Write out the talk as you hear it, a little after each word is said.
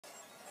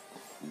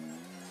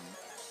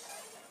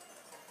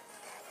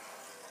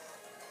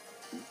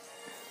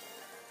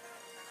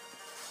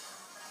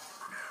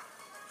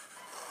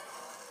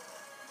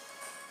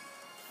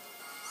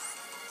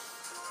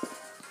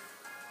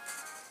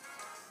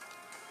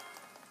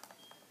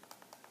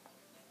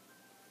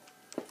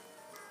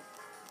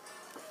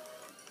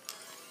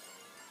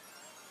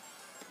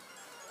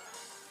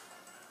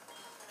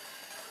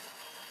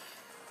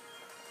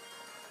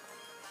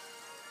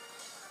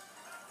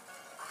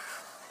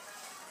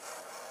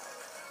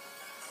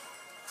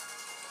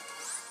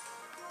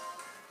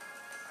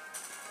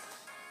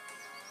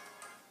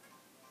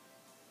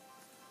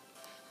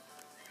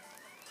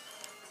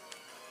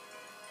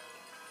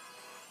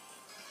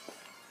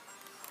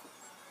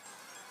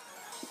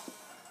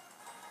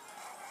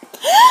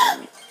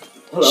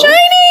Hello?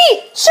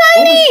 Shiny!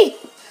 Shiny!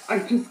 I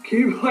just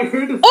came. I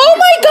heard a. Oh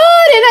my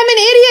god! And I'm an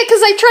idiot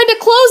because I tried to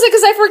close it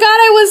because I forgot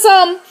I was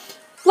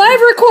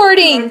live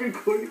recording. I'm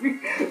recording.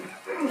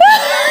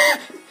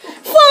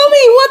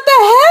 Foamy, what the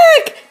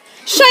heck?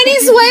 Shiny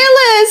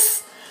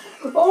Zweilous!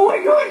 Oh my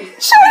god!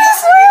 Shiny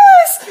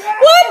Zweilous!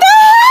 What the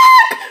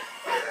heck?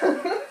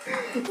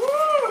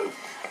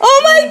 Oh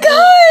my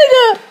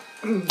god!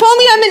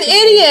 Foamy, I'm an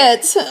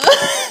idiot.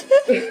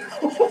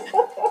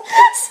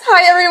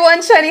 Hi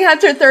everyone, Shiny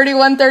Hunter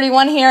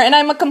 3131 here, and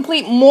I'm a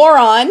complete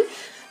moron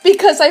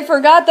because I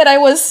forgot that I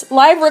was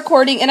live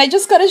recording and I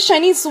just got a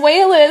Shiny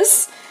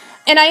Zweilous.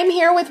 And I am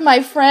here with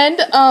my friend,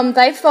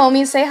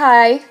 Foamy. Say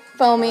hi,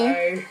 Foamy.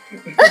 Hi.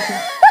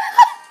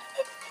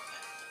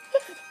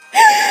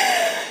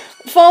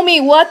 Foamy,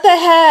 what the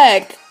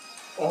heck?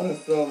 Awesome.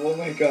 Oh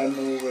my god,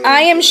 no way.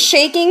 I am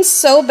shaking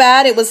so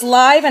bad. It was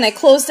live and I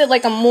closed it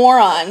like a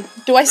moron.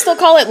 Do I still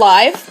call it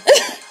live?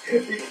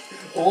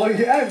 Oh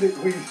yeah,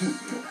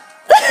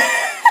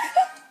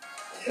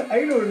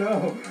 I don't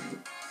know.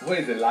 What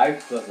is it,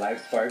 live plus live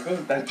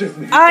sparkles? That just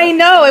makes I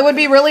know, it would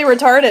be really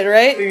retarded,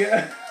 right?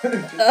 Yeah.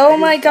 Oh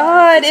my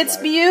god, it's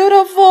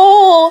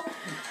beautiful.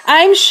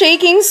 I'm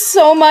shaking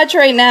so much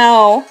right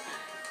now.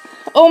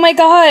 Oh my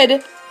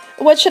god.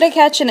 What should I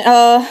catch in, Do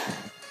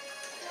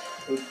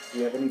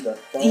you have any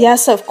dust balls?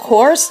 Yes, of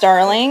course,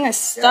 darling. I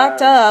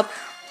stocked up.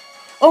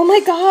 Oh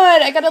my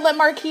god, I gotta let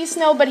Marquise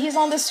know, but he's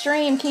on the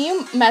stream. Can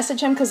you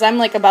message him? Because I'm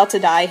like about to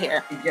die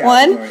here. Yeah,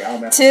 1, don't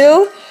worry,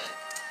 2.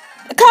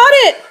 Caught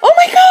it! Oh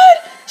my god!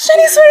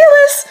 Shiny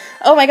Zweilous!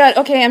 Oh my god,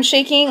 okay, I'm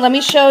shaking. Let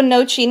me show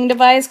no cheating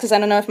device, because I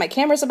don't know if my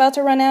camera's about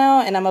to run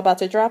out, and I'm about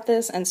to drop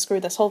this and screw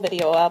this whole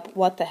video up.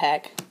 What the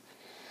heck?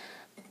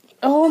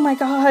 Oh my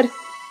god.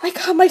 I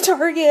got my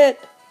target.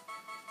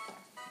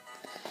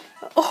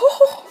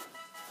 Oh!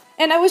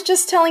 And I was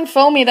just telling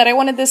Foamy that I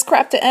wanted this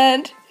crap to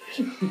end.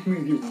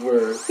 You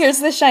were. Here's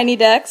the shiny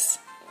Dex.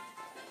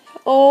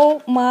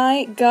 Oh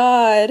my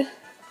god.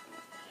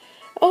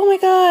 Oh my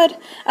god.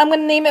 I'm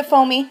gonna name it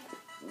Foamy.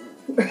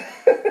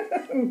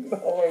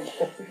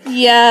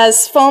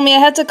 Yes, Foamy, I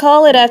had to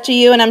call it after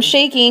you, and I'm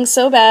shaking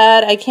so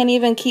bad I can't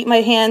even keep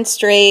my hand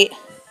straight.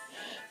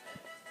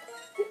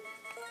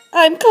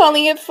 I'm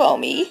calling it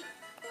Foamy.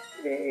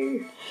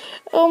 Yay.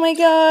 Oh my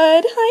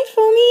god. Hi,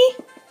 Foamy.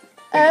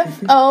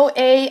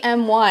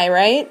 Foamy,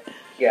 right?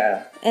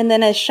 Yeah. And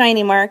then a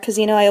shiny mark, because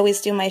you know I always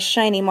do my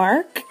shiny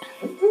mark.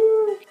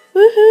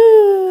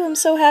 Woohoo! I'm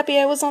so happy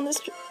I was on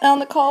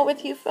the call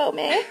with you,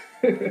 Foamy.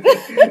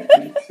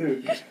 Me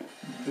too.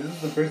 This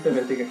is the first time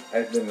I think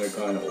I've been in a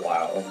car in a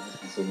while.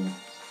 This is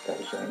so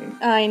shiny.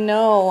 I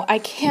know. I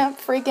can't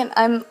freaking.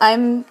 I'm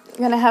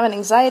gonna have an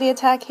anxiety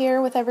attack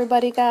here with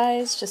everybody,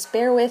 guys. Just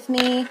bear with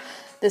me.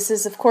 This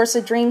is, of course,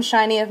 a dream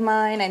shiny of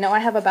mine. I know I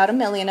have about 1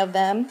 million of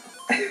them.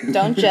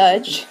 Don't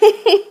judge.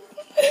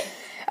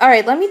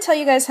 Alright, let me tell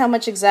you guys how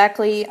much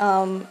exactly,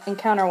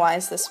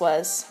 encounter-wise this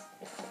was.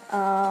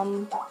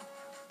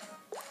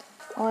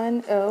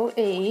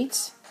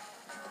 108.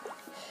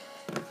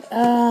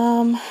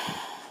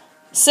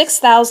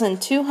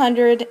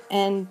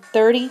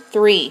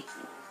 6,233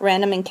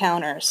 random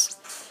encounters.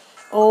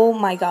 Oh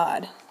my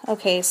god.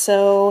 Okay,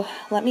 so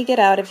let me get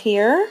out of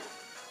here.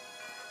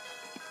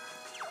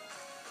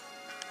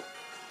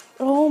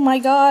 Oh my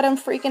god, I'm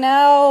freaking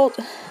out.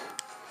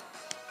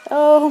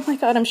 Oh my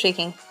god, I'm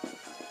shaking.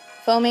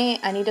 Foamy,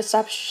 I need to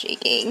stop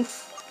shaking.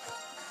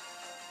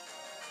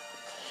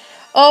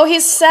 Oh,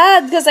 he's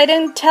sad because I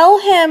didn't tell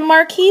him.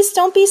 Marquise,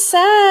 don't be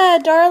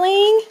sad,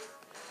 darling.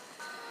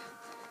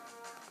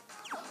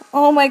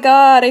 Oh my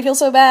god, I feel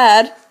so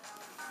bad.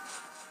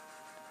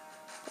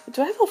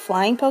 Do I have a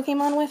flying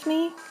Pokemon with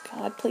me?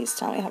 God, please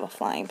tell me I have a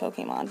flying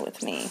Pokemon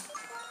with me.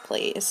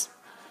 Please.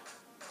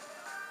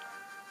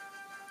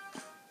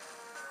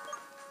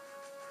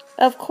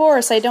 Of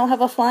course, I don't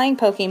have a flying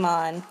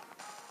Pokemon.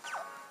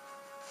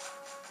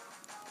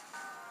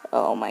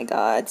 Oh my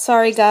god.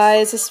 Sorry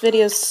guys, this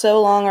video is so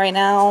long right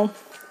now.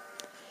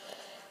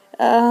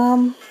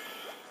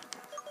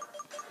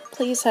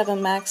 Please have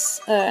an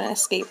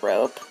escape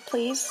rope.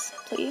 Please,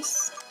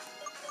 please.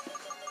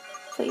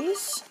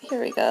 Please?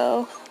 Here we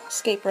go.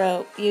 Escape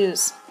rope.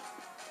 Use.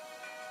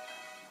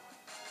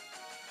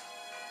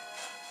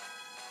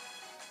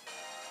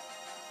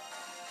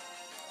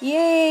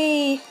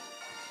 Yay!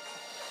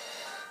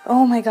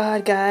 Oh my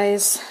god,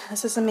 guys.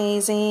 This is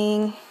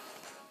amazing.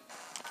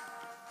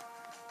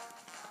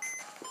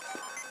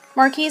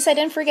 Marquise, I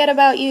didn't forget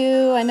about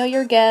you. I know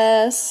your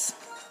guess.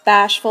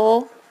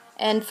 Bashful.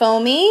 And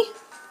Foamy.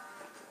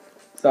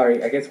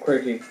 Sorry, I guess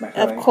quirky. My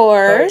Of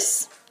course.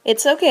 Sorry.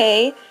 It's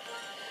okay.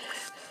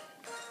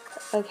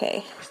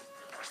 Okay.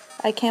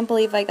 I can't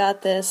believe I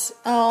got this.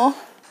 Oh.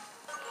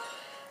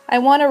 I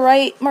want to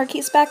write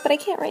Marquise back, but I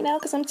can't right now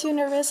because I'm too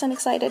nervous and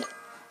excited.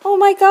 Oh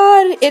my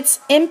god, it's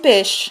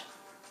impish.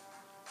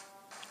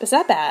 Is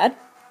that bad?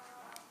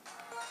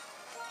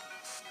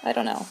 I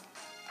don't know.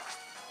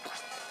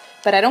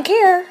 But I don't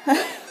care.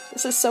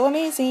 This is so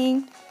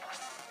amazing.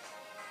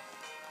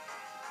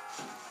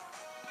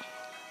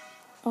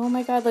 Oh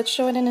my god, let's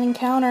show it in an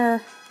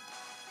encounter.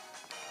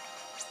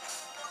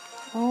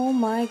 Oh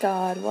my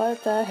god,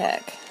 what the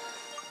heck.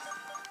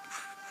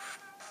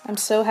 I'm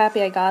so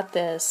happy I got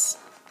this.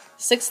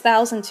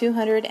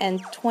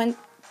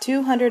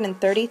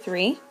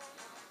 6,233.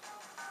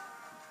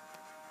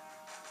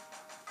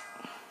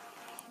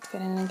 Let's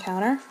get an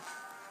encounter.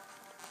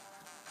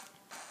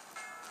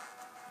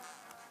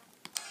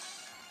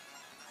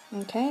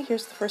 Okay,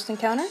 here's the first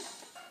encounter.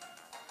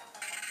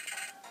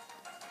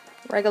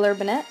 Regular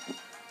Banette.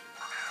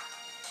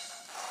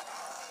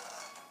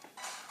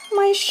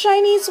 My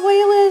shiny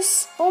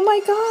Zweilous! Oh my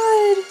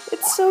god!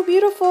 It's so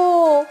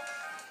beautiful!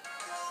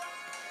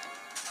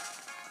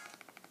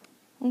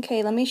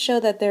 Okay, let me show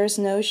that there's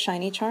no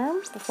shiny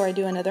charm before I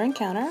do another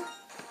encounter.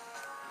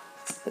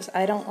 Because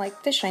I don't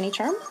like the shiny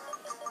charm.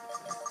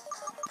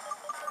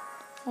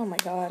 Oh my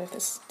god, if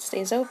this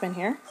stays open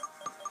here.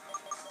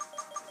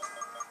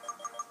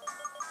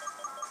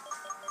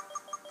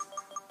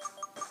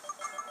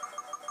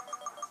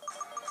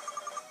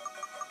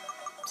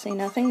 See,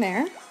 nothing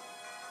there.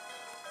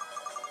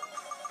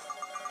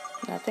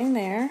 Nothing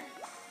there.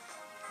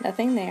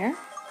 Nothing there.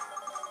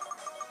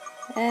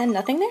 And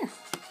nothing there.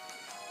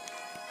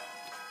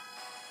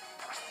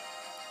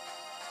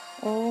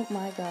 Oh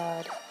my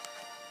god.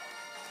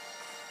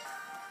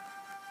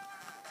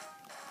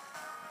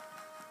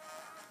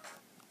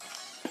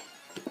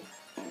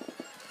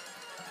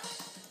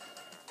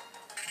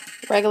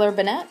 Regular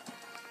Banette.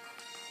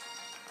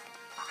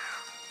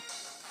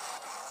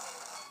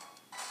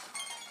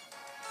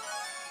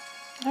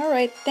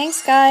 Alright,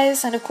 thanks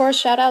guys, and of course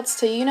shout outs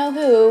to you know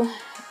who.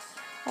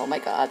 Oh my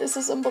god, this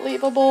is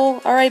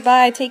unbelievable. Alright,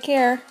 bye, take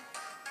care.